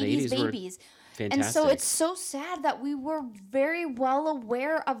 We're 80s the 80s babies. Fantastic. And so it's so sad that we were very well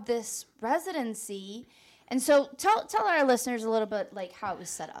aware of this residency. And so tell our listeners a little bit like how it was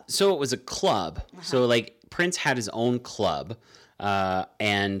set up. So it was a club. So like Prince had his own club.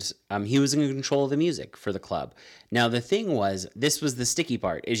 And he was in control of the music for the club. Now the thing was, this was the sticky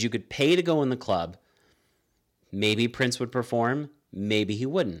part, is you could pay to go in the club. Maybe Prince would perform, maybe he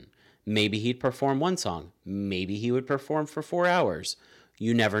wouldn't. Maybe he'd perform one song. Maybe he would perform for 4 hours.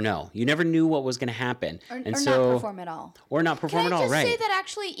 You never know. You never knew what was going to happen. Or not perform at all. Or not perform at all, right. Can I just say that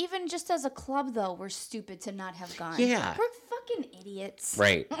actually, even just as a club, though, we're stupid to not have gone. Yeah. We're fucking idiots.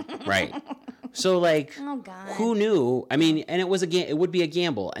 Right. So, like, who knew? I mean, and it would be a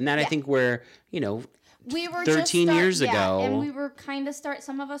gamble. And that I think where, we were 13 years ago. And we were kind of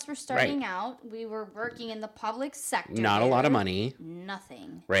some of us were starting out. We were working in the public sector. Not a lot of money.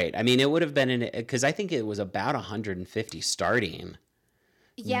 Nothing. Right. I mean, it would have been because I think it was about 150 starting.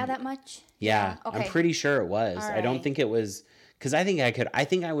 Yeah, that much? Yeah. Okay. I'm pretty sure it was. All right. I don't think it was because I think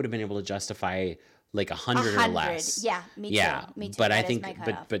I would have been able to justify like 100 or less. Yeah, me too. Yeah, me too. But that I think,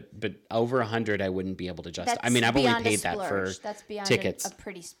 but over 100, I wouldn't be able to justify. I mean, I've only paid that for That's beyond tickets. A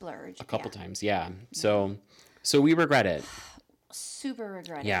pretty splurge. A couple times, yeah. So we regret it. Super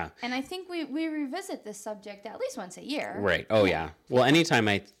regret it. Yeah. And I think we revisit this subject at least once a year. Right. Oh yeah. Well, anytime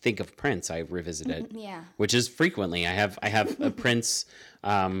I think of Prince, I revisit it. Yeah. Which is frequently. I have a Prince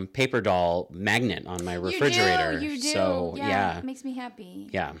paper doll magnet on my refrigerator. You do. So yeah. It makes me happy.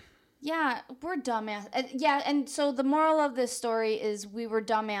 Yeah. Yeah, we're dumbass. Yeah, and so the moral of this story is we were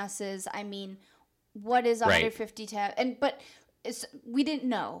dumbasses. I mean, what is 150 but we didn't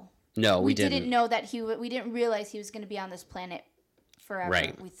know. No, we didn't. We didn't know that we didn't realize he was going to be on this planet forever.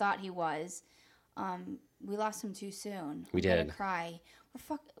 Right. We thought he was. We lost him too soon. We did. I'm gonna cry.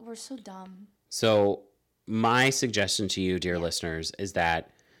 We're so dumb. So my suggestion to you, dear listeners, is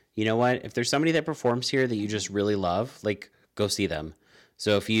that, you know what? If there's somebody that performs here that you just really love, like, go see them.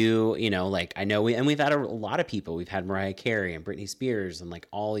 So if you like, I know we've had a lot of people. We've had Mariah Carey and Britney Spears and like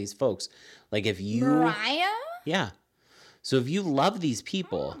all these folks. Like if you... Mariah? Yeah. So if you love these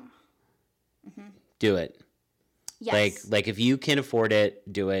people, do it. Yes. Like if you can afford it,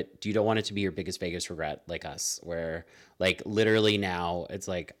 do it. You don't want it to be your biggest Vegas regret like us, where like literally now it's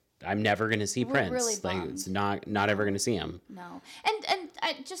like, I'm never going to see Prince. Really like it's not ever going to see him. No.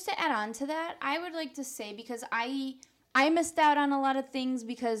 And just to add on to that, I would like to say, because I missed out on a lot of things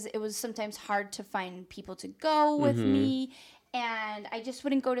because it was sometimes hard to find people to go with me, and I just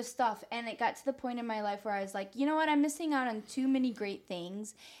wouldn't go to stuff. And it got to the point in my life where I was like, you know what? I'm missing out on too many great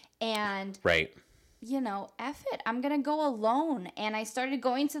things. And, F it. I'm going to go alone. And I started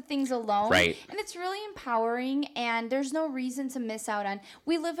going to things alone. Right. And it's really empowering, and there's no reason to miss out on.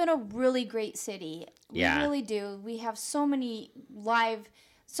 We live in a really great city. Yeah. We really do. We have so many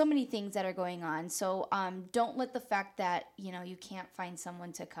things that are going on. So don't let the fact that, you can't find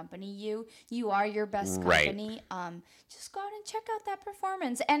someone to accompany you. You are your best company. Just go out and check out that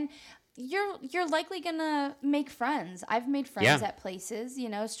performance. And you're likely gonna make friends. I've made friends at places,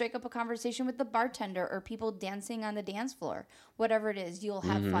 strike up a conversation with the bartender or people dancing on the dance floor. Whatever it is, you'll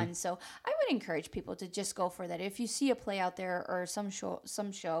have fun. So I would encourage people to just go for that. If you see a play out there or some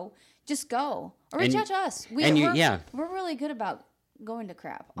show, just go. Or reach out to us. We're really good about going to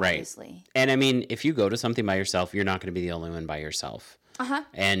crap, obviously. Right. And I mean, if you go to something by yourself, you're not going to be the only one by yourself.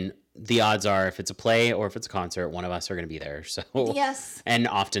 And the odds are, if it's a play or if it's a concert, one of us are going to be there. So yes, and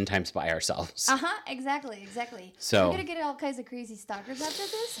oftentimes by ourselves. Exactly. So we're gonna get all kinds of crazy stalkers after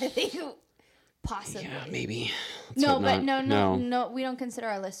this. I think possibly. Yeah, maybe. No, we don't consider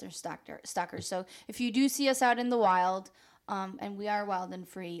our listeners stalkers. So if you do see us out in the wild, and we are wild and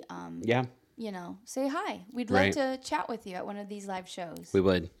free, say hi. We'd love to chat with you at one of these live shows. We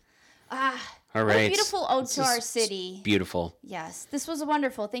would. All right. What a beautiful ode to our city. Beautiful. Yes. This was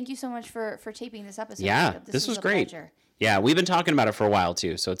wonderful. Thank you so much for taping this episode. Yeah, this was great. Pleasure. Yeah, we've been talking about it for a while,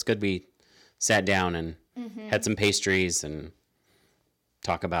 too. So it's good we sat down and had some pastries and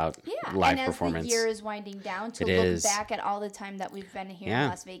talk about live performance. And as the year is winding down, to look back at all the time that we've been here in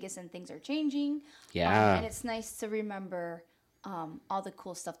Las Vegas and things are changing. Yeah. And it's nice to remember all the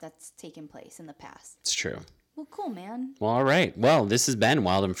cool stuff that's taken place in the past. It's true. Well, cool, man. Well, all right. Well, this has been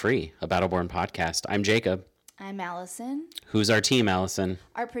Wild and Free, a Battleborn podcast. I'm Jacob. I'm Allison. Who's our team, Allison?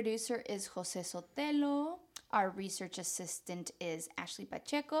 Our producer is Jose Sotelo. Our research assistant is Ashley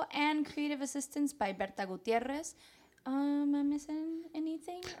Pacheco. And creative assistance by Berta Gutierrez. Am I missing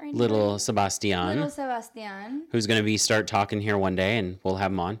anything? Little Sebastian. Who's going to start talking here one day, and we'll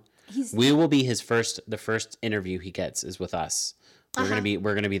have him on. We will be the first interview he gets is with us. We're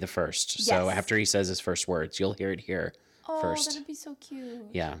gonna be the first. Yes. So after he says his first words, you'll hear it here first. Oh, that'd be so cute.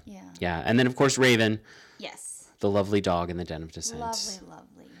 Yeah. And then of course Raven. Yes. The lovely dog in the Den of Dissent.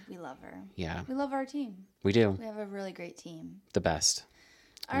 Lovely. We love her. Yeah. We love our team. We do. We have a really great team. The best.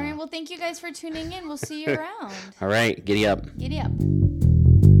 All right. Well, thank you guys for tuning in. We'll see you around. All right. Giddy up. Giddy up.